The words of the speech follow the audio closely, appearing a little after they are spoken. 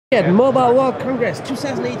At Mobile World Congress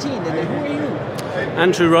 2018, and who are you?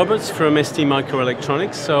 Andrew Roberts from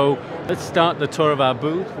STMicroelectronics. So let's start the tour of our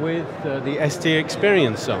booth with the ST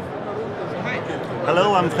Experience Zone.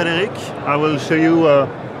 Hello, I'm Frédéric. I will show you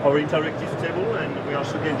our interactive table, and we are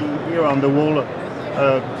showcasing here on the wall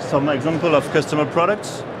some example of customer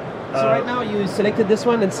products. So right now you selected this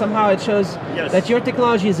one, and somehow it shows that your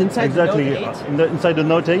technology is inside the Note 8. Inside the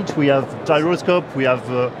Note 8 we have gyroscope, we have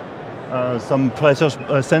some pressure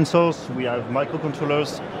sensors, we have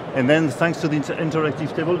microcontrollers, and then thanks to the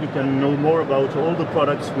interactive table you can know more about all the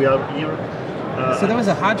products we have here. So there was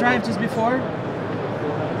a hard drive just before?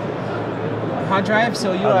 A hard drive,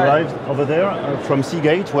 so you are... drive over there from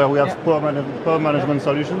Seagate, where we have power management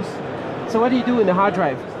solutions. So what do you do in the hard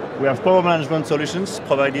drive? We have power management solutions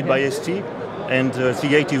provided by ST, and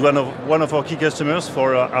Seagate is one of our key customers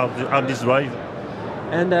for our hard disk drive.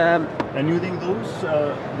 And using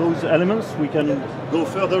those elements, we can go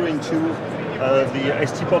further into the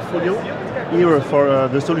ST portfolio. Here, for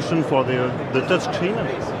the solution for the touch screen,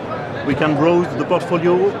 we can browse the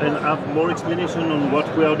portfolio and have more explanation on what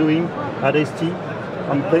we are doing at ST,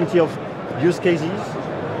 on plenty of use cases.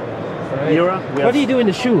 Right. Here, what do you do in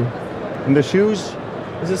the shoe? In the shoes,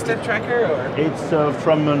 is it a step tracker or? It's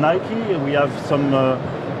from Nike. We have some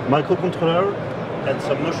microcontroller and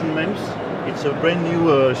some motion MEMS. It's a brand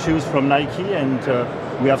new shoes from Nike, and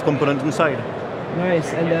we have components inside.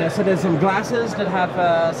 Nice. And so there's some glasses that have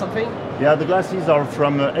something? Yeah, the glasses are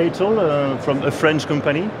from Aetol, from a French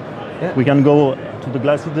company. Yeah. We can go to the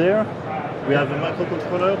glasses there. We have a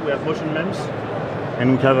microcontroller, we have motion MEMS,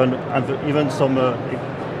 and we have even some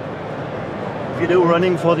video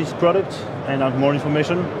running for this product, and have more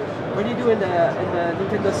information. What do you do in the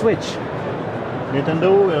Nintendo Switch?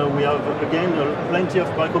 Nintendo, we have again plenty of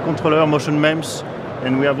microcontroller, motion MEMS,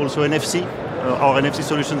 and we have also NFC. Our NFC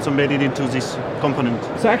solutions embedded into this component.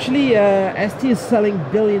 So actually, ST is selling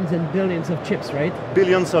billions and billions of chips, right?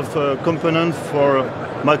 Billions of components for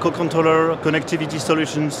microcontroller, connectivity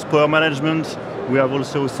solutions, power management. We have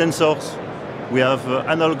also sensors. We have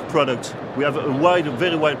analog products. We have a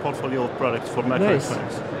very wide portfolio of products for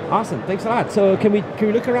microelectronics. Nice. Awesome, thanks a lot. So can we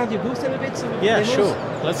look around your booth a little bit? Yeah, sure.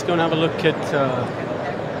 Let's go and have a look at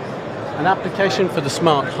an application for the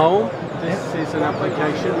smart home. This is an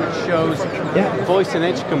application which shows voice and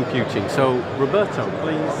edge computing. So Roberto,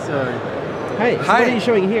 please. Hi. So what are you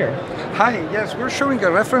showing here? Hi. Yes, we're showing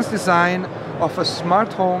a reference design of a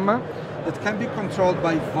smart home that can be controlled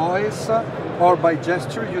by voice or by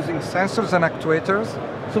gesture using sensors and actuators.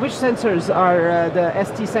 So which sensors are the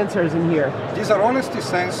ST sensors in here? These are all ST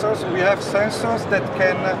sensors. We have sensors that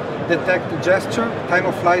can detect gesture, time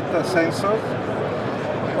of flight sensors,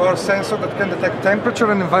 or sensor that can detect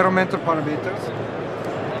temperature and environmental parameters.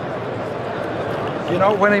 You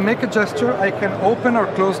know, when I make a gesture, I can open or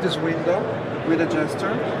close this window with a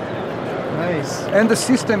gesture. Nice. And the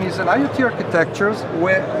system is an IoT architecture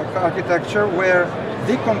where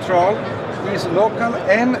the control is local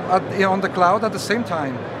and on the cloud at the same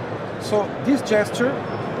time. So this gesture...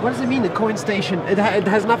 What does it mean, the coin station? It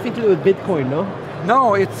has nothing to do with Bitcoin, no?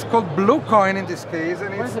 No, it's called BlueCoin in this case.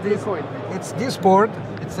 And what is a BlueCoin? It's this board.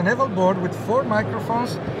 It's an Eval board with 4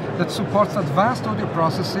 microphones that supports advanced audio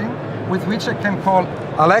processing, with which I can call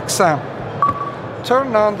Alexa,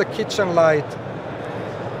 turn on the kitchen light.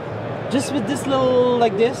 Just with this little,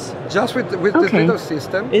 like this? Just with this little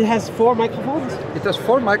system. It has 4 microphones? It has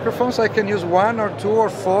 4 microphones. I can use 1 or 2 or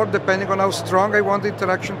 4, depending on how strong I want the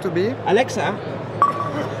interaction to be. Alexa,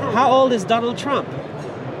 how old is Donald Trump?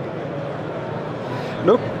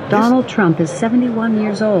 Look. Donald Trump is 71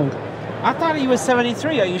 years old. I thought he was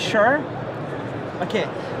 73. Are you sure? Okay,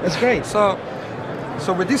 that's great. So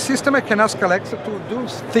with this system, I can ask Alexa to do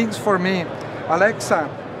things for me. Alexa,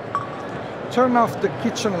 turn off the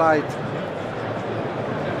kitchen light.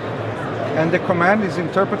 And the command is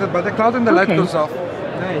interpreted by the cloud, and the light goes off.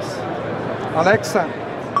 Nice. Alexa,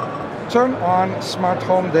 turn on smart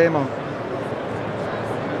home demo.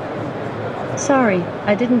 Sorry,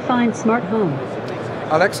 I didn't find smart home.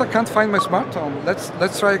 Alexa can't find my smart home.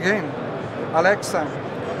 Let's try again. Alexa.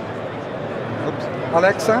 Oops.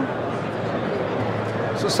 Alexa.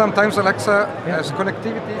 So sometimes Alexa has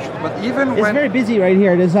connectivity issues, but even it's when... It's very busy right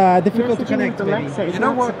here. It is difficult to connect. Alexa is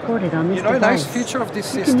not supported on this a nice feature of this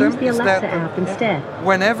system is that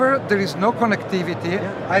whenever there is no connectivity,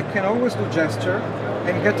 I can always do gesture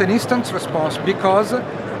and get an instant response, because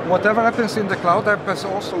whatever happens in the cloud happens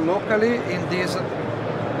also locally in this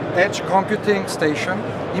edge computing station,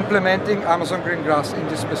 implementing Amazon Green Grass in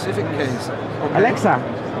this specific case. Okay. Alexa,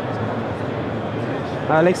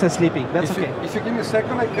 Alexa's sleeping. That's okay. If you give me a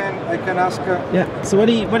second, I can ask. Yeah. So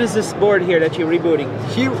what is this board here that you're rebooting?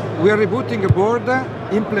 Here we are rebooting a board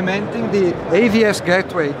implementing the AVS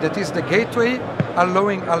gateway. That is the gateway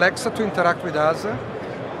allowing Alexa to interact with us.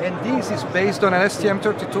 And this is based on an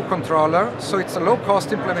STM32 controller, so it's a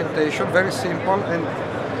low-cost implementation, very simple, and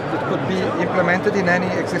it could be implemented in any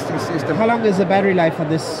existing system. How long is the battery life on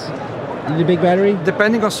this? The big battery?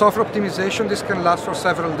 Depending on software optimization, this can last for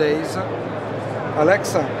several days.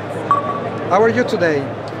 Alexa, how are you today?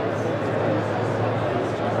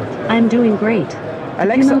 I'm doing great.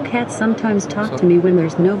 Alexa? You know cats sometimes talk to me when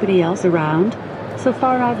there's nobody else around. So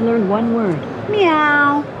far I've learned one word.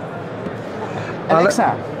 Meow.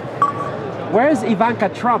 Alexa, where is Ivanka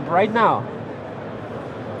Trump right now?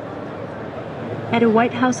 At a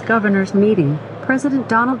White House governor's meeting, President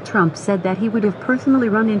Donald Trump said that he would have personally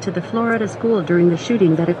run into the Florida school during the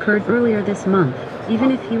shooting that occurred earlier this month,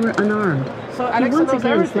 even if he were unarmed. So Alexa knows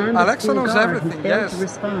everything. Alexa knows everything, yes. To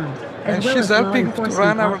respond, and she's helping to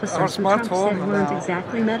run our smart home now. Weren't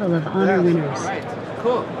exactly Medal of Honor winners. Right.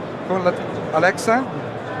 Cool. Alexa,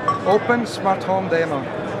 open smart home demo.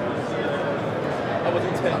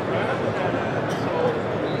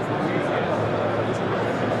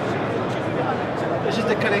 It's just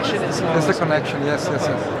the connection is slow. It's the connection, yes.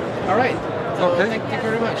 All right. So okay. Thank you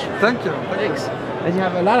very much. Thank you. Thanks. And you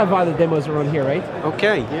have a lot of other demos around here, right?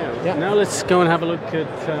 Okay, yeah. Now let's go and have a look at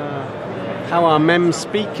how our MEM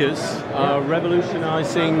speakers are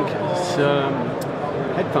revolutionizing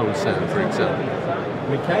headphone sound, for example.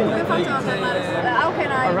 Michaela. How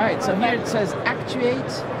can I? All right, so here it says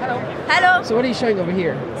actuate. Hello. Hello. So what are you showing over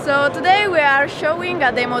here? So today we are showing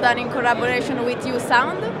a demo done in collaboration with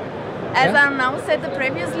USound. As announced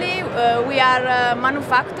previously, we are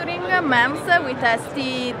manufacturing MEMS with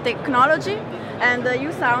ST technology, and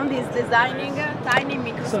USound is designing tiny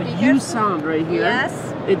micro So speakers. USound right here. Yes.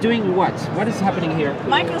 It's doing what? What is happening here?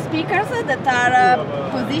 Micro speakers that are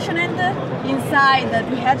positioned inside the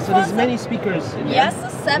headphones. So there's many speakers in there? Yes,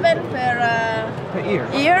 7 per ear.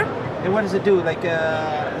 And what does it do? Like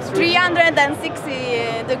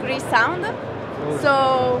 360 degree sound. Oh.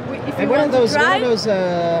 So if you what want are those? to try, what are those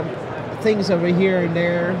things over here and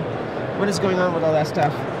there? What is going on with all that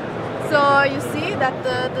stuff? so you see that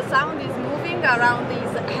the sound is moving around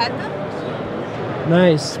his head.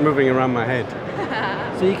 Nice. It's moving around my head.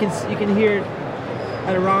 So you can hear it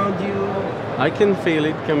around you. I can feel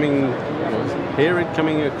it coming, hear it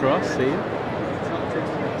coming across here.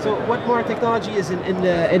 So what more technology is in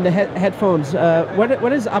the headphones?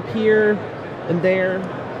 What is up here and there?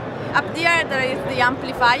 Up there is the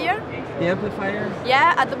amplifier. The amplifier?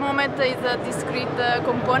 Yeah, at the moment it's a discrete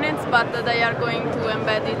components, but they are going to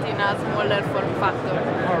embed it in a smaller form factor.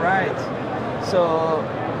 All right. So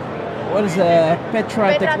what is the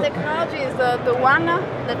Petra technology is the one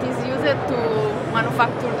that is used to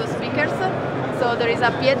manufacture the speakers. So there is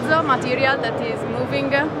a piezo material that is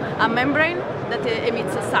moving a membrane that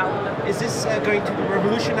emits a sound. Is this going to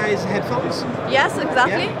revolutionize headphones? Yes,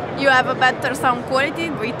 exactly. Yeah? You have a better sound quality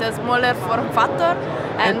with a smaller form factor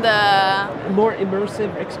and more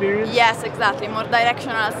immersive experience? Yes, exactly. More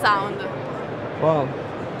directional sound. Wow,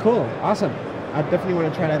 cool, awesome. I definitely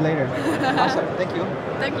want to try that later. Awesome, thank you.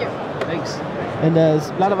 Thank you. Thanks. And there's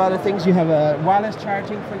a lot of other things. You have wireless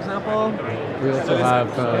charging, for example. We also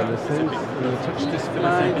have the touch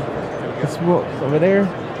display. It's over there.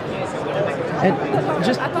 And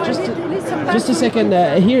just a second.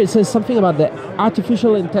 Here it says something about the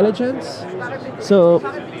artificial intelligence. So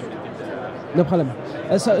no problem.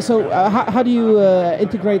 How do you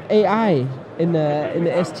integrate AI in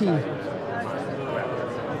the ST?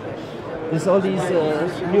 There's all these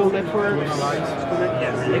neural networks,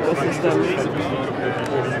 ecosystems.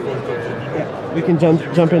 Yeah, we can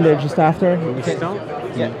jump in there just after. Okay.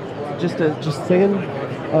 Yeah, just a second.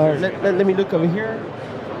 Or let me look over here.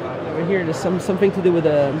 Over here, there's something to do with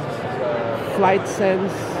the flight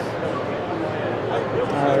sense.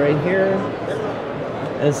 Right here,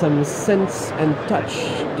 and some sense and touch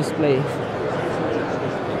display.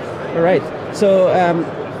 All right. So,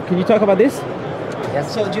 can you talk about this?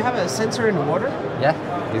 Yes. So do you have a sensor in the water? Yeah.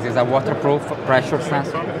 This is a waterproof pressure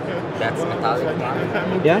sensor. That's metallic.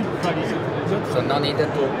 Yeah. So no need to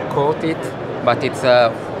coat it, but it's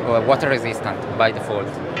water resistant by default.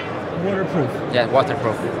 Waterproof. Yeah,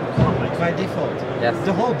 waterproof. By default. Yes.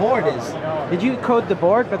 The whole board is. Did you coat the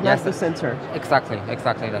board, but yes, not the sensor? Exactly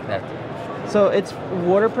like that. So it's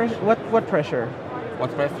water pressure. What pressure?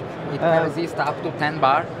 What pressure? It can resist up to 10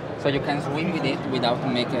 bar, so you can swim with it without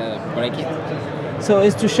break it. So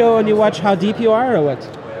is to show on your watch how deep you are, or what?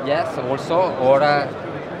 Yes, also, or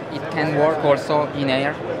it can work also in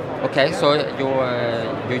air. Okay, so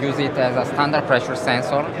you use it as a standard pressure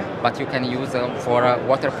sensor, but you can use for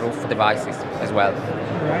waterproof devices as well.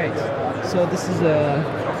 Right. So this is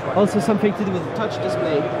also something to do with the touch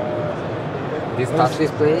display. This touch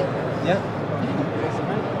display? Yeah.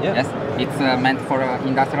 Yeah. Yes, it's meant for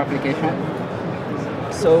industrial application.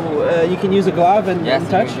 So you can use a glove and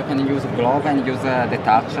touch? Yes, you can use a glove and use the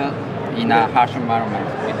touch in a harsh environment.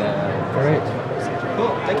 Great.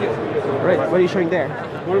 Cool, thank you. Right, what are you showing there?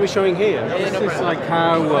 What are we showing here? This is like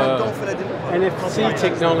how NFC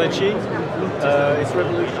technology is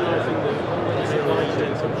revolutionizing the supply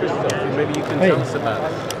chain. So Christoph, maybe you can tell us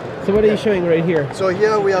about it. So what are you showing right here? So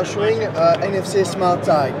here we are showing NFC smart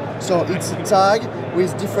tag. So it's a tag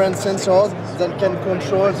with different sensors that can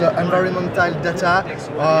control the environmental data.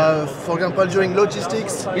 For example, during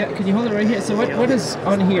logistics. Yeah, can you hold it right here? So what is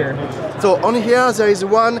on here? So on here there is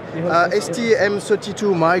one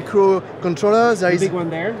STM32 microcontroller. There is the big one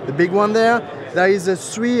there. The big one there. There is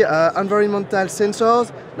 3 environmental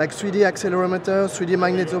sensors like 3D accelerometer, 3D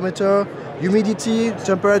magnetometer, humidity,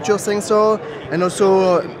 temperature sensor, and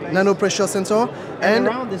also nano pressure sensor. And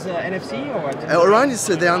around is NFC or what? Around is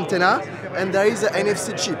the antenna, and there is an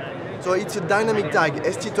NFC chip. So it's a dynamic tag,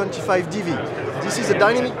 ST25DV. This is a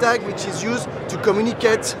dynamic tag which is used to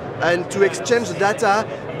communicate and to exchange the data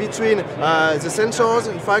between the sensors,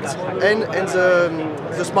 in fact, and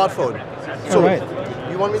the smartphone. So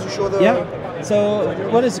you want me to show the? Yeah. So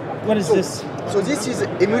what is this? So this is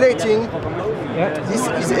emulating. Yeah. This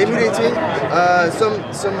is emulating some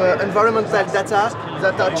environmental data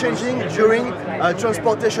that are changing during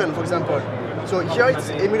transportation, for example. So here it's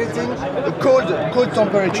emulating a cold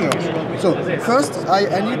temperature. So first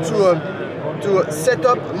I need to set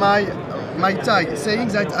up my tag, saying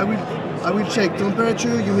that I will check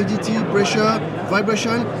temperature, humidity, pressure,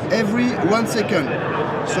 vibration every 1 second.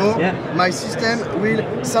 So my system will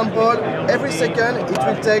sample every second. It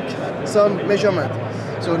will take some measurement.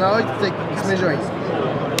 So now it's measuring.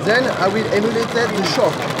 Then I will emulate the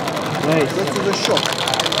shock. Nice. Go to the shock.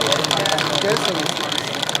 Okay, so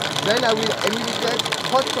then I will emulate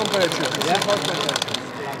hot temperature. Yeah. Hot temperature.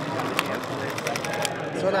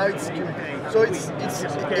 So now it's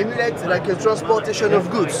emulates like a transportation of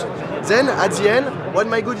goods. Then at the end, when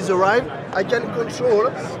my good is arrived, I can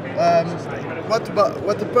control what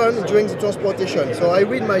happened during the transportation. So I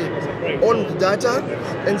read my own data,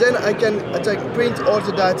 and then I can print all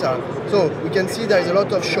the data. So we can see there is a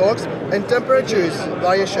lot of shocks and temperatures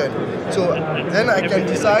variation. So then I can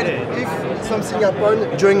decide if something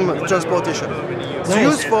happened during transportation. It's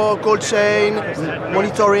used for cold chain,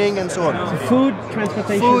 monitoring, and so on. So food,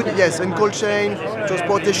 transportation? Food, yes, and cold chain,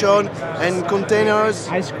 transportation, and containers.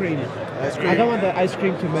 Ice cream. I don't want the ice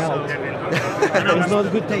cream to melt. It's not a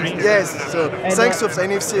good taste. Yes, so thanks to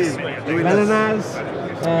NFC. Bananas,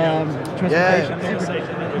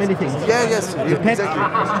 transportation, many things. Yeah, yes, the pet,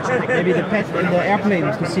 exactly. Maybe the pet in the airplane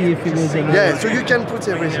to see if it was in. Yeah, so you can put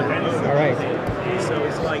everything. All right.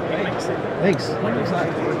 Thanks.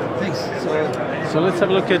 Thanks. So let's have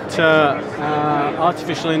a look at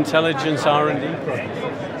artificial intelligence R&D project.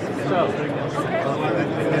 So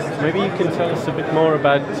maybe you can tell us a bit more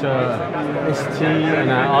about ST and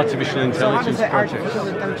our artificial intelligence project.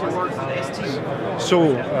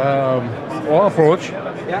 So our approach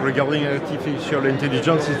regarding artificial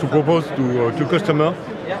intelligence is to propose to customer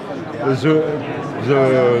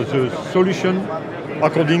the solution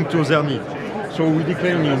according to their need. So we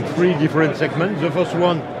decline in 3 different segments. The first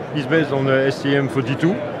one is based on the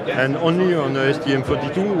STM32, and only on the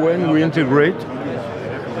STM32 when we integrate.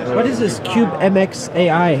 What is this CubeMX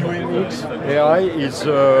AI? AI is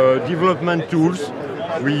development tools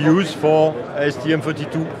we use for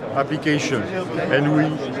STM32 application, and we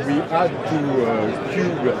add to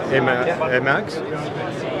CubeMX,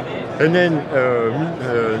 and then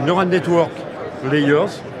neural network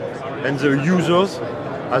layers, and the users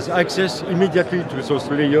has access immediately to those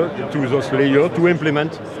layers to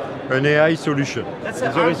implement an AI solution. That's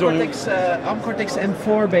an ARM Cortex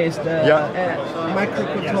M4 based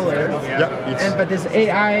microcontroller. Yeah, but there's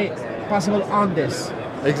AI possible on this.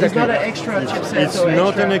 Exactly. It's not an extra chipset. It's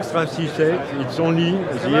not an extra chipset. It's only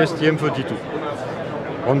the STM32.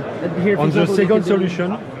 On the second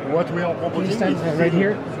solution, what we are proposing is right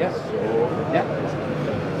here. Yes.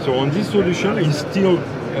 Yeah. So on this solution is still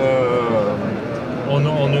on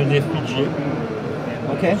an FPGA.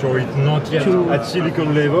 Okay. So it's not yet at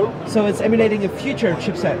silicon level. So it's emulating a future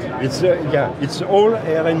chipset. It's it's all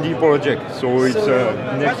R&D project. So it's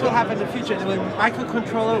what will happen in the future? Will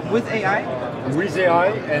microcontroller with AI? With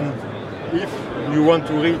AI, and if you want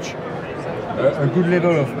to reach a good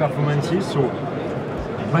level of performances, so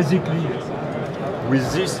basically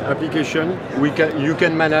with this application, you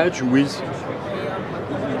can manage with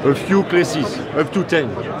a few classes, up to 10.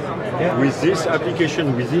 Yeah. With this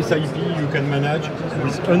application, with this IP, you can manage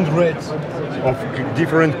with hundreds of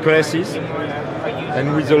different classes.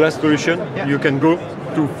 And with the last solution, you can go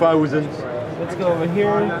to thousands. Let's go over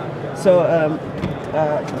here. So,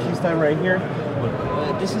 please stand right here.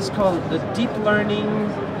 This is called the Deep Learning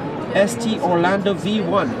ST Orlando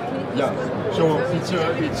V1. Yeah. So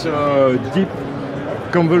it's a deep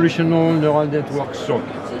convolutional neural network SOC.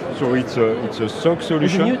 So it's a SOC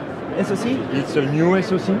solution. It's a new SoC? It's a new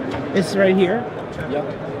SoC. It's right here. Yeah.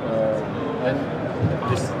 And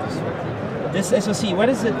this SoC. What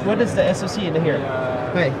is it? What is the SoC in here?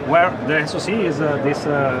 Hey. Where the SoC is this.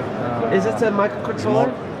 Is it a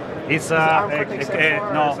microcontroller? It's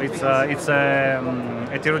it's a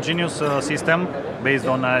heterogeneous system based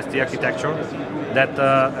on ST architecture that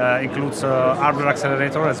includes hardware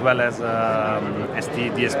accelerator as well as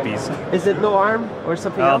ST DSPs. Is it no ARM or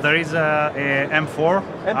something else? There is a M4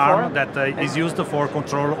 ARM that is used for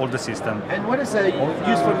control all the system. And what is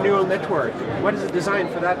used for neural network? What is it designed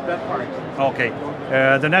for that part? Okay.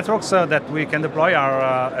 The networks that we can deploy are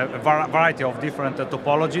a variety of different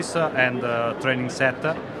topologies and training set.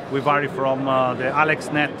 We vary from the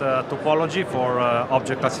AlexNet topology for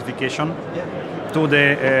object classification to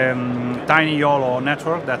the tiny YOLO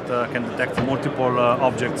network that can detect multiple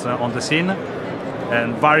objects on the scene,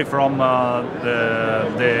 and vary from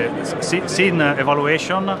the scene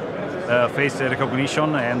evaluation, face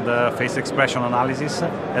recognition and face expression analysis,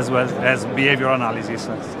 as well as behavior analysis.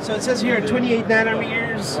 So it says here 28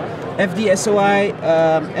 nanometers FDSOI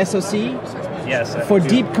SoC. Yes. For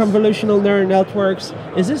deep convolutional neural networks.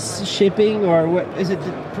 Is this shipping or what? Is it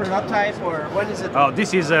the prototype or what is it? Oh,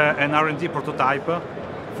 this is an R&D prototype.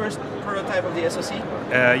 First prototype of the SoC?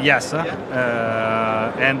 Yes. Yeah.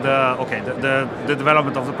 Okay, the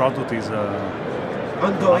development of the product is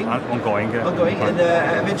ongoing. Ongoing, and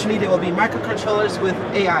eventually there will be microcontrollers with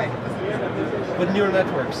AI, with neural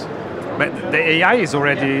networks. But the AI is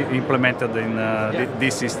already implemented in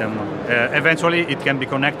this system. Eventually, it can be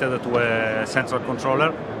connected to a sensor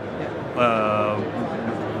controller,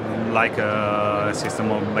 like a system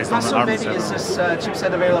based on ARM. Maybe is this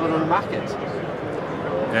chipset available on the market?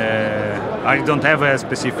 I don't have a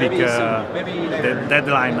specific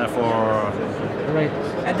deadline for. Right,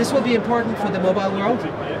 and this will be important for the mobile world.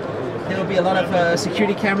 There will be a lot of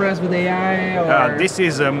security cameras with AI. Or this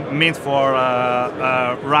is meant for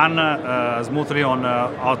run smoothly on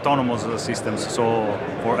autonomous systems, so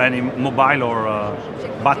for any mobile or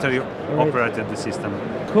battery-operated system.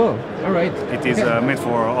 Cool. All right. It is meant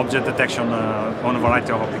for object detection on a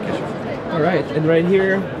variety of applications. All right, and right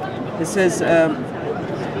here it says.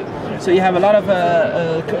 So you have a lot of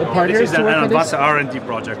partners. This is an advanced R&D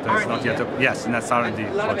project. It's not yet. Yes, that's R&D.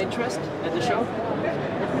 A lot of interest at the show.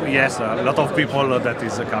 Yes, a lot of people that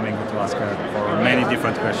is coming to ask for many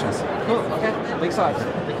different questions. Cool. Okay. Thanks a lot.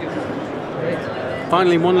 Thank you. Great.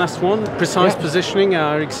 Finally, one last one. Precise positioning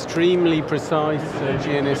are extremely precise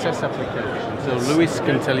GNSS applications. So Luis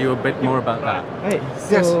can tell you a bit more about that. Hey,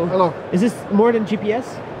 so yes. Hello. Is this more than GPS?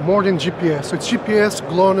 More than GPS. So it's GPS,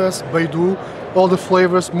 GLONASS, Beidou, all the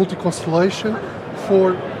flavors, multi-constellation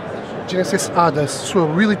for GNSS ADAS. So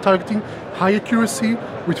really targeting high accuracy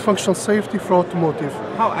with functional safety for automotive.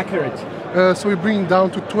 How accurate? So we bring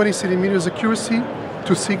down to 20 centimeters accuracy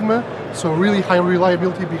to sigma. So really high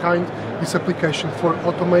reliability behind this application for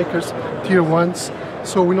automakers, tier ones.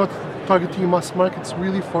 So we're not targeting mass markets,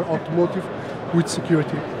 really for automotive with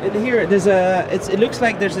security. And here, there's it looks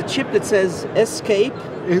like there's a chip that says Escape.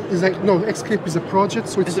 No, Escape is a project.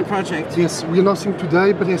 So it's a project. Yes, we're announcing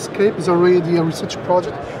today, but Escape is already a research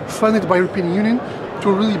project funded by European Union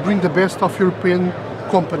to really bring the best of European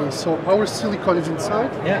companies. So our silicon is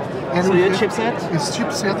inside. Yeah. And so your chipset? It's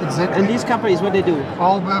chipset, exactly. And these companies, what they do?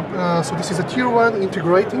 So this is a tier one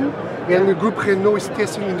integrating, and the group Renault is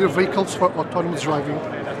testing in their vehicles for autonomous driving.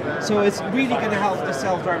 So it's really going to help the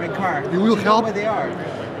self-driving car. It will help. Know where they are.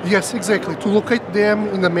 Yes, exactly. To locate them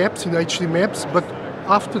in the maps, in the HD maps, but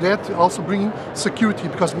after that also bringing security,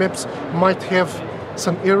 because maps might have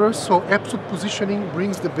some errors, so absolute positioning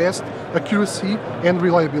brings the best accuracy and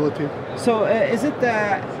reliability. So is it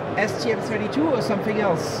the STM32 or something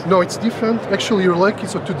else? No, it's different. Actually, you're lucky.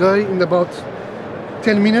 So today, in about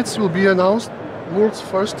 10 minutes, will be announced world's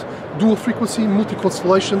first dual frequency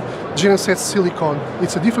multi-constellation GNSS silicon.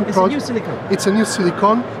 It's a different product. It's a new silicon. It's a new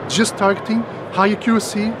silicon, just targeting high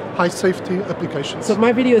accuracy, high safety applications. So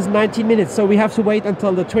my video is 19 minutes, so we have to wait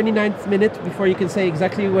until the 29th minute before you can say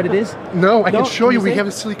exactly what it is? No, I can show you. We have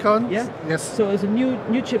a silicon. Yeah? Yes. So it's a new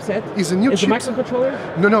chipset. It's a new chip. It's a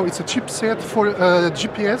microcontroller? No, it's a chipset for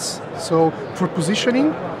GPS, so for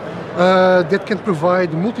positioning, that can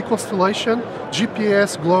provide multi-constellation,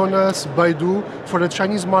 GPS, GLONASS, Baidu, for the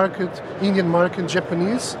Chinese market, Indian market,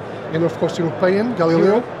 Japanese, and of course European,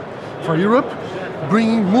 Galileo, for Europe.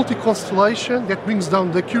 Bringing multi-constellation that brings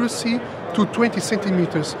down the accuracy to 20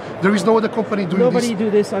 centimeters. There is no other company doing this. Nobody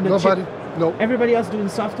do this on a chip? No. Everybody else doing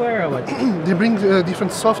software or what? They bring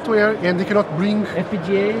different software and they cannot bring...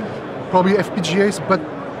 FPGA? Probably FPGAs, but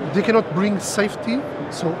they cannot bring safety,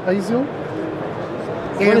 so ASIL.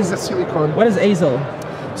 What is the silicon. What is ASIL?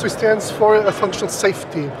 So it stands for functional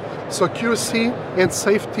safety. So accuracy and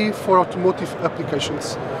safety for automotive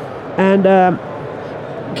applications. And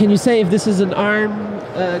can you say if this is an ARM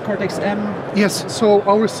Cortex-M? Yes, so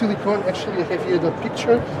our silicon, actually I have here the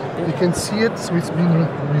picture. You can see it, so it's been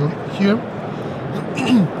real here.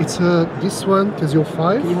 It's this one, Tesio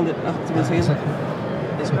 5. Can you hold it up to me a second?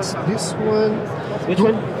 Exactly. So it's this one. Which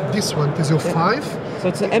one? This one, Tesio 5. So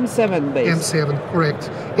it's an M7 base. M7, correct.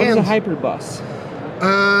 What is a hyperbus?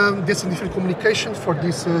 That's a different communication for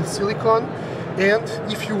this silicon. And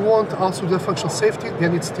if you want also the functional safety,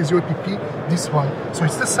 then it's Tesio APP, this one. So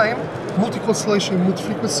it's the same, multi-constellation,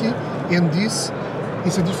 multi-frequency, and this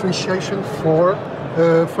is a differentiation for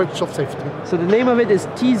functional safety. So the name of it is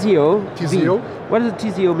Tesio. Tesio. What does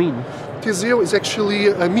Tesio mean? Tesio is actually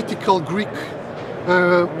a mythical Greek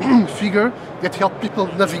figure that helped people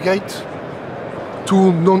navigate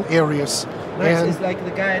to known areas. Nice. It's like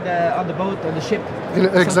the guy on the boat, on the ship.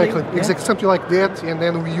 Exactly, yeah? exactly, something like that. And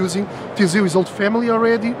then we're using Tesio is old family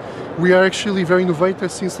already. We are actually very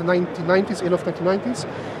innovative since the 1990s, end of 1990s.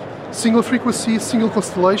 Single frequency, single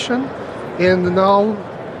constellation, and now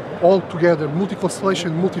all together,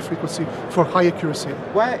 multi-constellation, multi-frequency for high accuracy.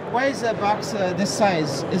 Why is a box this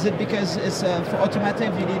size? Is it because it's for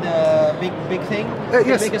automotive you need a big thing? Can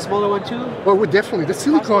you make a smaller one too? Well, definitely. The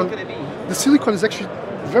silicon. How small can it be? The silicon is actually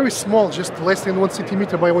very small, just less than 1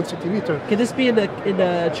 centimeter by 1 centimeter. Can this be in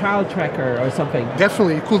the child tracker or something?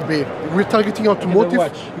 Definitely, it could be. We're targeting automotive.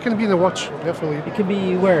 Watch. It can be in a watch, definitely. It can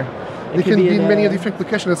be where? It can be in many different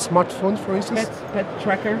applications, a smartphone, for instance. Pet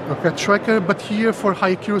tracker? A pet tracker, but here for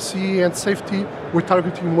high accuracy and safety, we're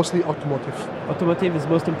targeting mostly automotive. Automotive is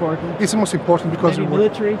most important? It's the most important because maybe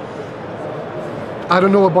military? I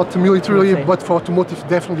don't know about the military, but for automotive,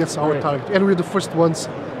 definitely that's our target. And we're the first ones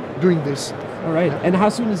doing this. All right. And how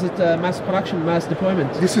soon is it mass production, mass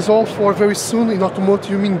deployment? This is all for very soon in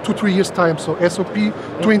automotive, you mean 2-3 years time. So SOP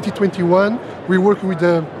 2021, we're working with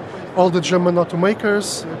all the German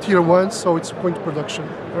automakers, tier 1, so it's going to production.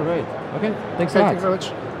 All right. Okay. Thanks a lot. Thank you very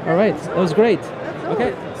much. All right. That was great.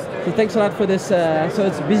 Okay. So thanks a lot for this. So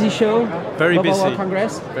it's a busy show. Very Mobile busy. World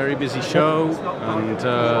Congress. Very busy show, and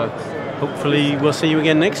hopefully we'll see you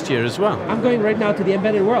again next year as well. I'm going right now to the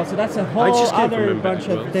Embedded World, so that's a whole other bunch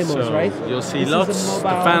of demos, so right? You'll see this lots, the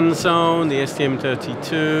fan zone, the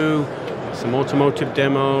STM32, some automotive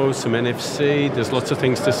demos, some NFC. There's lots of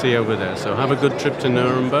things to see over there. So have a good trip to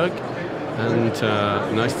Nuremberg, and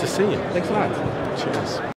nice to see you. Thanks a lot.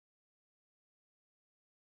 Cheers.